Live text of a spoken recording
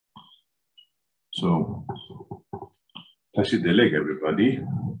So, Tashi Deleg, everybody.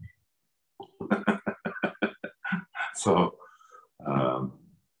 So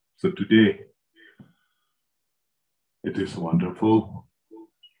today it is wonderful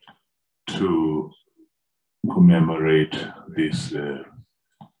to commemorate this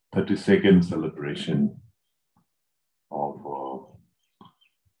 32nd celebration of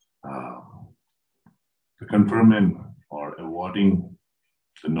the conferment or awarding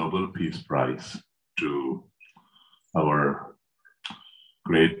the Nobel Peace Prize to our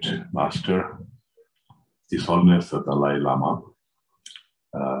great master, His Holiness the Dalai Lama,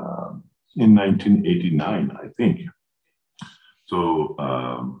 in 1989, I think. So,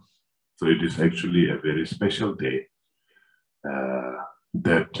 so it is actually a very special day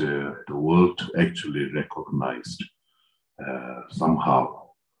that the world actually recognized somehow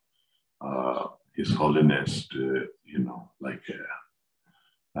His Holiness,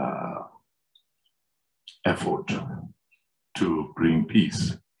 effort to bring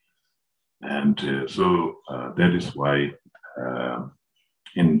peace. And so that is why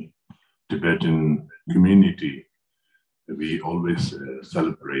in Tibetan community, we always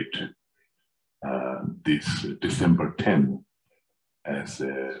celebrate this December 10 as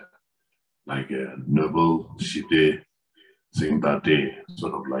like a Nobel Shide Singda Day,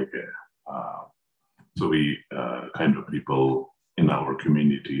 sort of like so we kind of people in our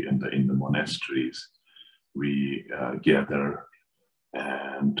community and in the monasteries, we gather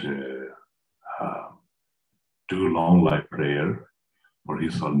and do long life prayer for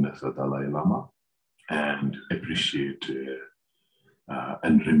His Holiness the Dalai Lama and appreciate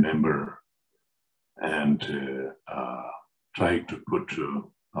and remember and try to put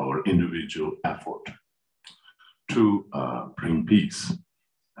our individual effort to bring peace.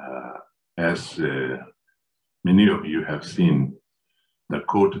 As many of you have seen the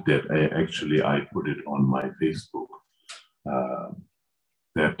quote that I put it on my Facebook,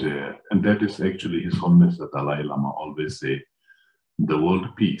 and that is actually His Holiness the Dalai Lama always say, the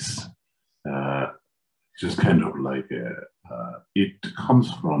world peace, just kind of like it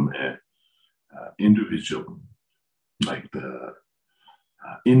comes from an individual, like the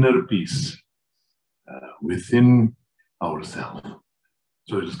inner peace within ourselves.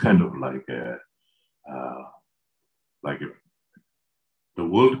 So it's kind of like the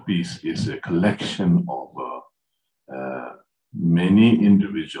world peace is a collection of many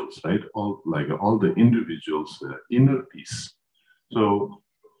individuals, right? All the individuals' inner peace. So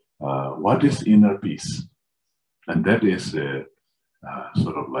what is inner peace? And that is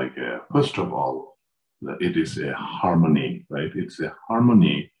sort of like, first of all, it is a harmony, right? It's a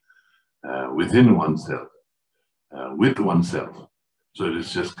harmony within oneself, with oneself. So it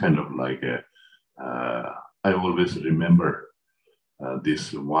is just kind of like, I always remember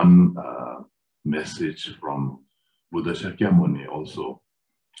this one message from Buddha Shakyamuni also,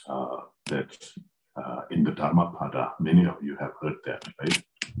 that in the Dharmapada, many of you have heard that, right?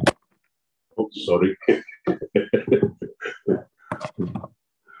 Oh, sorry.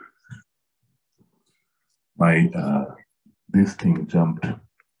 My, this thing jumped.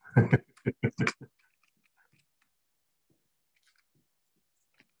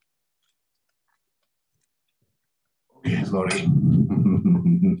 Okay, sorry.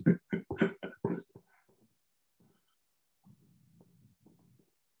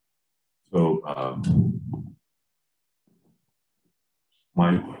 So,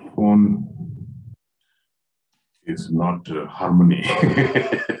 my phone is not harmony.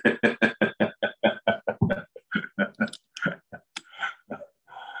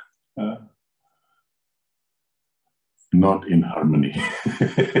 Not in harmony.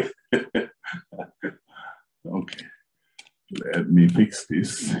 Okay, let me fix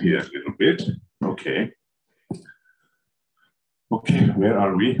this here a little bit. Okay. Okay, where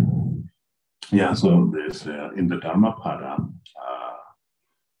are we? Yeah, so there's in the Dharmapada,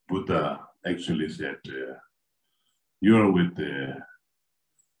 Buddha actually said, you are with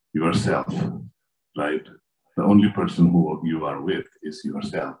yourself, right? The only person who you are with is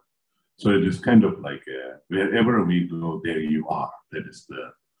yourself. So it is kind of like wherever we go, there you are. That is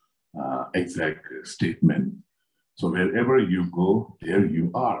the exact statement. So wherever you go, there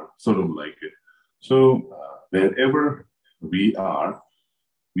you are. Sort of like it. So wherever we are,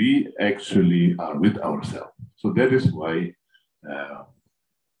 we actually are with ourselves. So that is why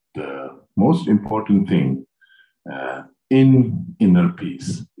the most important thing in inner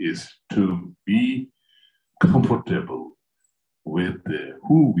peace is to be comfortable with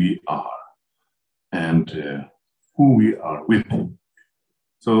who we are and who we are with.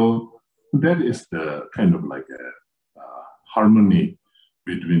 So that is the kind of like a harmony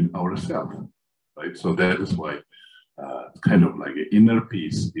between ourselves. right? So that is why kind of like inner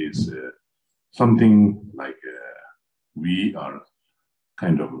peace is something like we are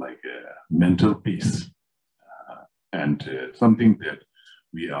kind of like a mental peace and something that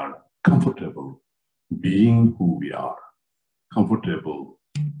we are comfortable being who we are, comfortable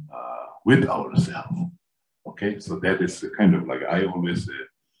with ourselves. Okay, so that is kind of like I always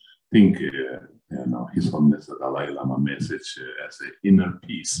think, His Holiness the Dalai Lama message as an inner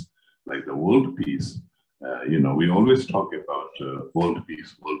peace, like the world peace. We always talk about world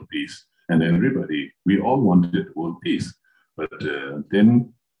peace, and everybody, we all wanted world peace, but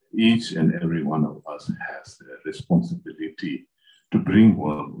then each and every one of us has a responsibility to bring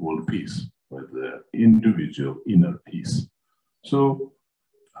world peace with the individual inner peace. So,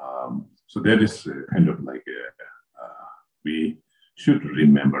 so that is kind of like we should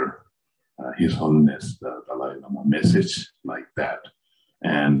remember His Holiness the Dalai Lama message like that,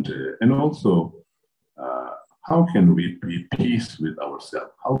 and also how can we be peace with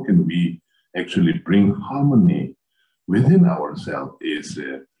ourselves? How can we actually bring harmony within ourselves? Is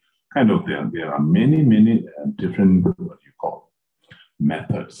kind of there are many different what you call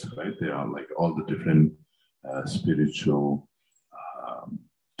methods, right? There are like all the different spiritual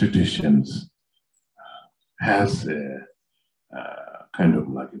traditions has a kind of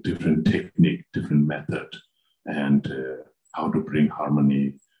like a different technique, different method, and how to bring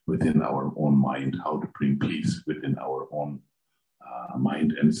harmony within our own mind, how to bring peace within our own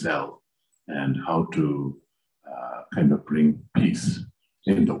mind and self, and how to kind of bring peace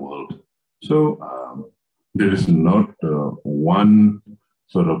in the world. So there is not one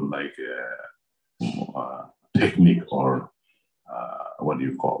sort of like technique or what do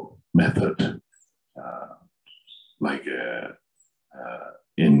you call method, like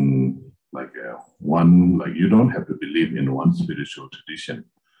in like one, like you don't have to believe in one spiritual tradition.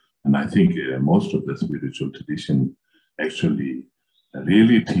 And I think most of the spiritual tradition actually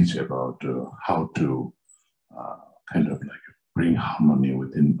really teach about how to kind of like bring harmony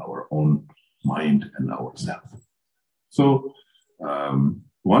within our own mind and ourselves. So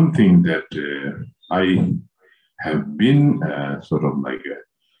one thing that I have been sort of like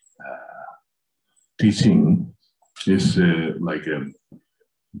teaching is like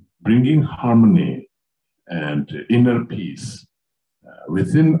bringing harmony and inner peace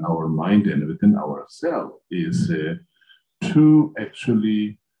within our mind and within ourselves is to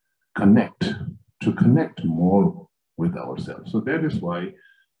actually connect more with ourselves. So that is why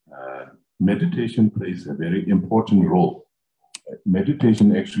meditation plays a very important role.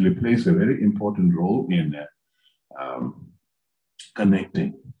 Meditation actually plays a very important role in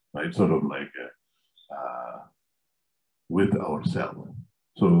connecting, right? Sort of like with ourselves.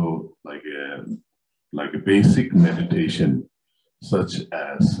 So like a basic meditation, such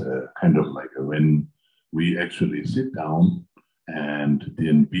as kind of like when we actually sit down and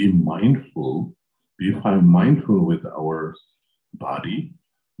then be mindful with our body,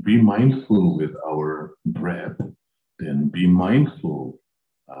 be mindful with our breath, then be mindful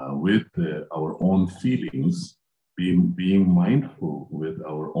with our own feelings, being mindful with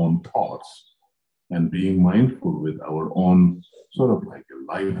our own thoughts, and being mindful with our own sort of like a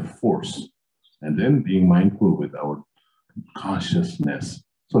life force, and then being mindful with our consciousness,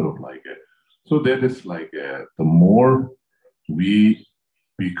 sort of like it. So that is like the more we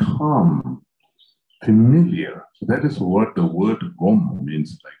become familiar. So that is what the word gom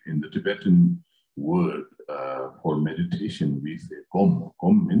means. Like in the Tibetan word for meditation, we say gom.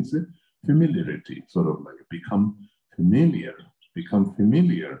 Gom means familiarity, sort of like become familiar,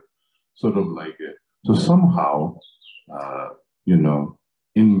 sort of like so somehow,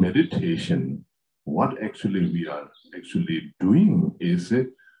 in meditation, what actually we are actually doing is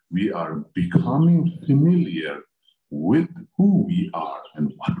we are becoming familiar with who we are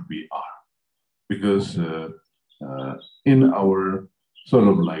and what we are. Because in our sort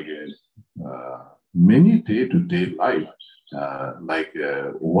of like many day-to-day life,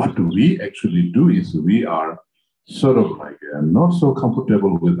 what we actually do is we are sort of like not so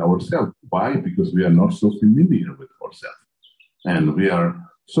comfortable with ourselves. Why? Because we are not so familiar with ourselves. And we are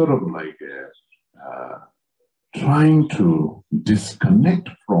sort of like trying to disconnect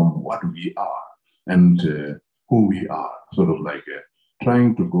from what we are and who we are, sort of like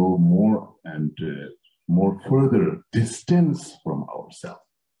trying to go more and more further distance from ourselves.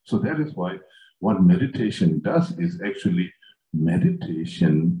 So that is why what meditation does is actually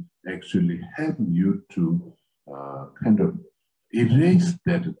meditation actually help you to kind of erase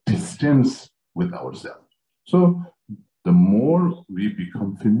that distance with ourselves. So the more we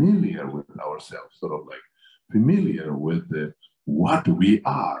become familiar with ourselves, sort of like familiar with what we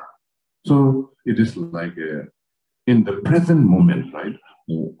are, So it is like in the present moment, right,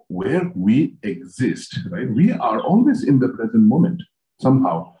 where we exist, right? We are always in the present moment.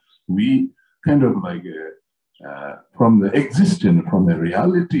 Somehow we kind of like from the existence, from a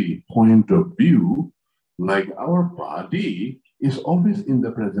reality point of view, like our body is always in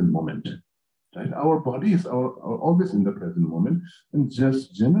the present moment, right? Our body is always in the present moment, and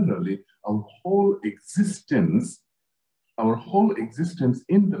just generally our whole existence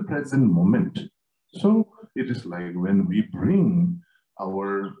in the present moment. So it is like when we bring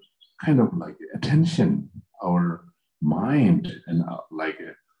our kind of like attention, our mind, and like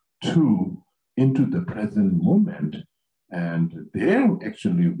into the present moment, and there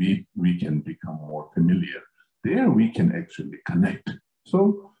actually we can become more familiar. There we can actually connect.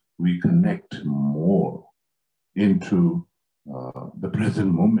 So we connect more into the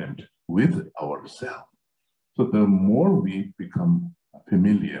present moment with ourselves. So the more we become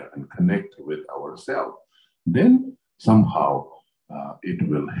familiar and connect with ourselves, then somehow it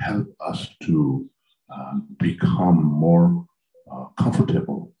will help us to become more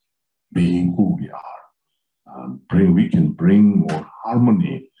comfortable being who we are. We can bring more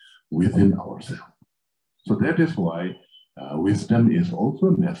harmony within ourselves. So that is why wisdom is also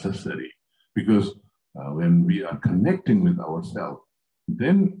necessary, because when we are connecting with ourselves,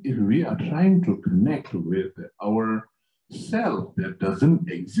 then if we are trying to connect with our self that doesn't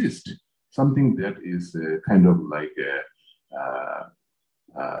exist, something that is kind of like a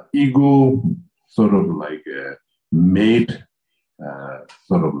ego, sort of like a made,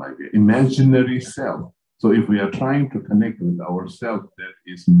 sort of like an imaginary self. So if we are trying to connect with ourself that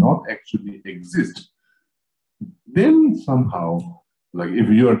is not actually exist, then somehow, like if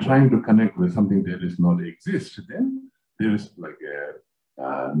you are trying to connect with something that is not exist, then there is like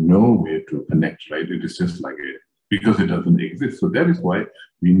no way to connect, right? It is just like because it doesn't exist. So that is why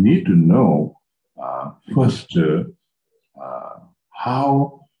we need to know first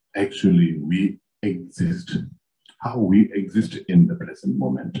how actually we exist, how we exist in the present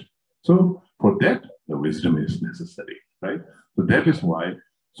moment. So for that, the wisdom is necessary, right? So that is why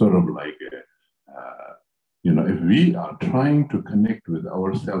sort of like if we are trying to connect with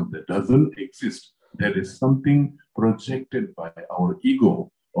ourselves that doesn't exist, that is something projected by our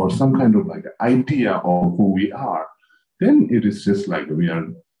ego or some kind of like idea of who we are, then it is just like we are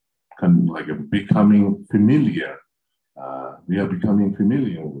kind of like becoming familiar. We are becoming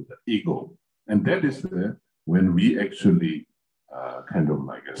familiar with the ego. And that is when we actually kind of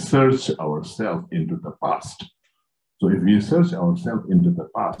like search ourselves into the past. So if we search ourselves into the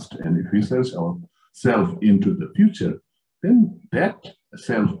past, and if we search ourselves into the future, then that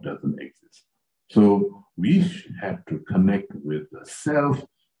self doesn't exist. So we have to connect with the self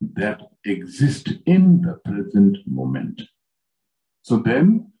that exists in the present moment. So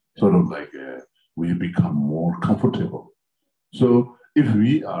then sort of like we become more comfortable. So if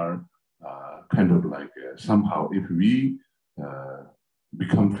we are kind of like somehow, if we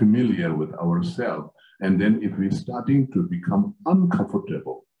become familiar with ourselves, and then if we're starting to become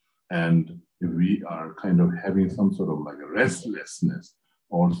uncomfortable, and if we are kind of having some sort of like a restlessness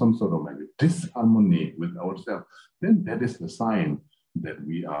or some sort of like a disharmony with ourselves, then that is the sign that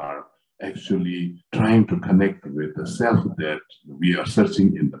we are actually trying to connect with the self that we are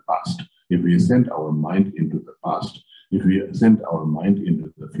searching in the past. If we send our mind into the past, if we send our mind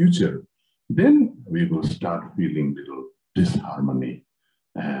into the future, then we will start feeling little disharmony,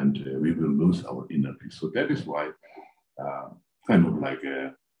 and we will lose our inner peace. So that is why kind of like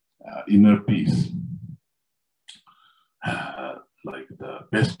inner peace, like the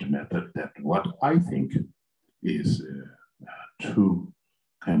best method, that what I think is to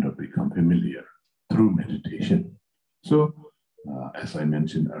kind of become familiar through meditation. So as I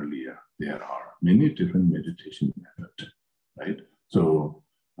mentioned earlier, there are many different meditation methods, right? So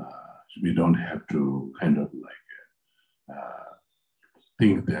we don't have to kind of like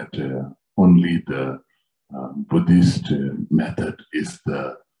think that only the Buddhist method is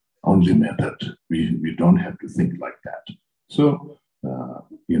the only method. We don't have to think like that. So,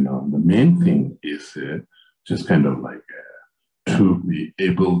 the main thing is just kind of like to be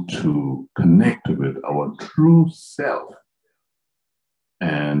able to connect with our true self.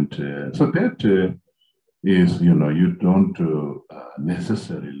 And so that is, you don't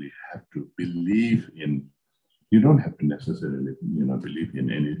necessarily have to believe in, you don't have to necessarily, believe in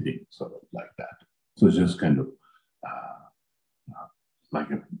anything sort of like that. So just kind of like,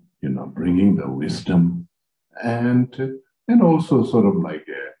 bringing the wisdom, and also sort of like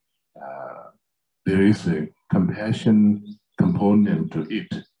there is a compassion component to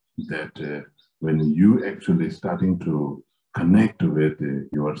it, that when you actually starting to connect with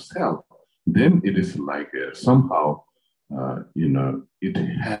yourself, then it is like somehow, it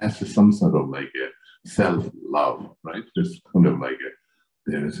has some sort of like a self-love, right? It's kind of like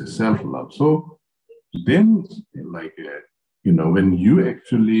there is a self-love. So then, like, when you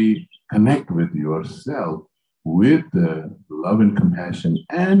actually connect with yourself with love and compassion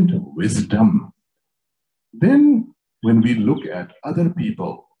and wisdom, then when we look at other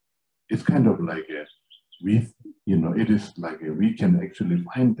people, it's kind of like it is like we can actually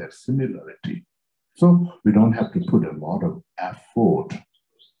find that similarity. So we don't have to put a lot of effort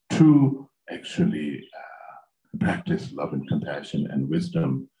to actually practice love and compassion and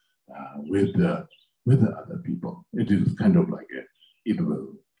wisdom with the other people. It is kind of like it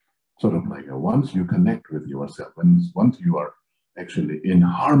will sort of like once you connect with yourself, once you are actually in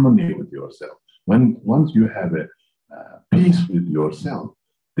harmony with yourself, once you have a peace with yourself,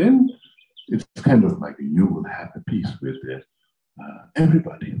 then it's kind of like you will have a peace with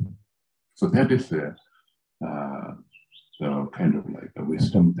everybody. So that is the kind of like the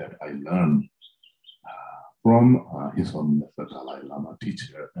wisdom that I learned from His Holiness the Dalai Lama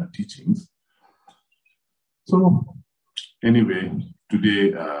teachings. So anyway,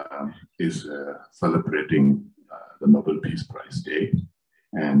 today is celebrating the Nobel Peace Prize Day,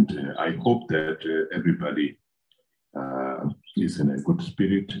 and I hope that everybody is in a good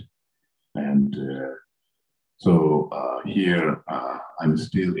spirit. And so here I'm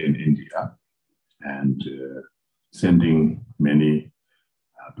still in India and sending many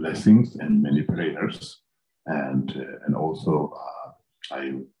blessings and many prayers, and also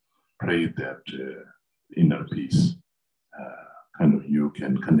I pray that inner peace kind of you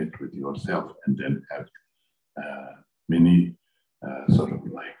can connect with yourself and then have many sort of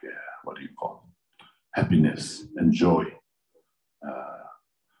like what do you call happiness and joy.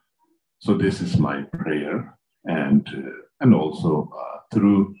 So this is my prayer, and also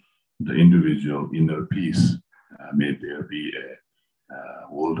through the individual inner peace, may there be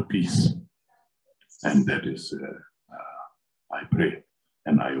a world peace, and that is I pray,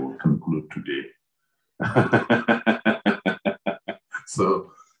 and I will conclude today.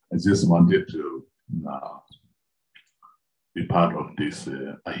 So I just wanted to be part of this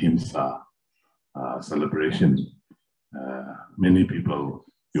Ahimsa celebration. Many people,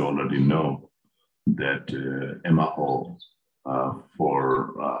 you already know that Emaho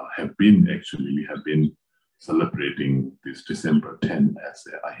we have been celebrating this December 10 as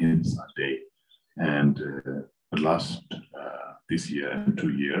Ahimsa Day. And this year and 2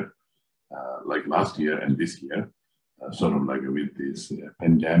 years, like last year and this year, sort of like with this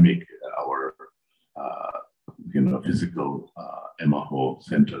pandemic, our physical Emaho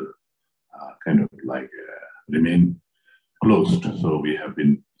Center kind of like remain closed. So we have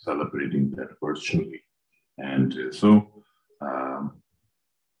been celebrating that virtually. And so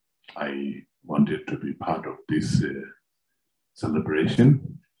I wanted to be part of this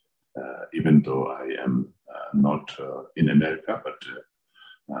celebration, even though I am not in America,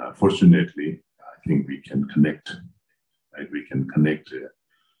 but fortunately, I think we can connect, right? We can connect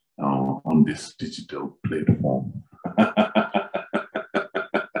on this digital platform.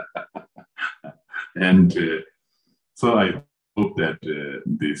 And so I hope that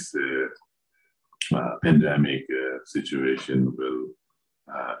this pandemic situation will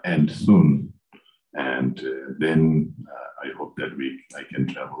end soon. And then I hope that I can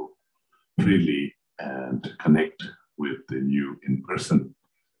travel freely and connect with you in person,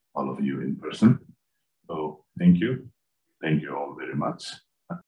 all of you in person. So thank you. Thank you all very much.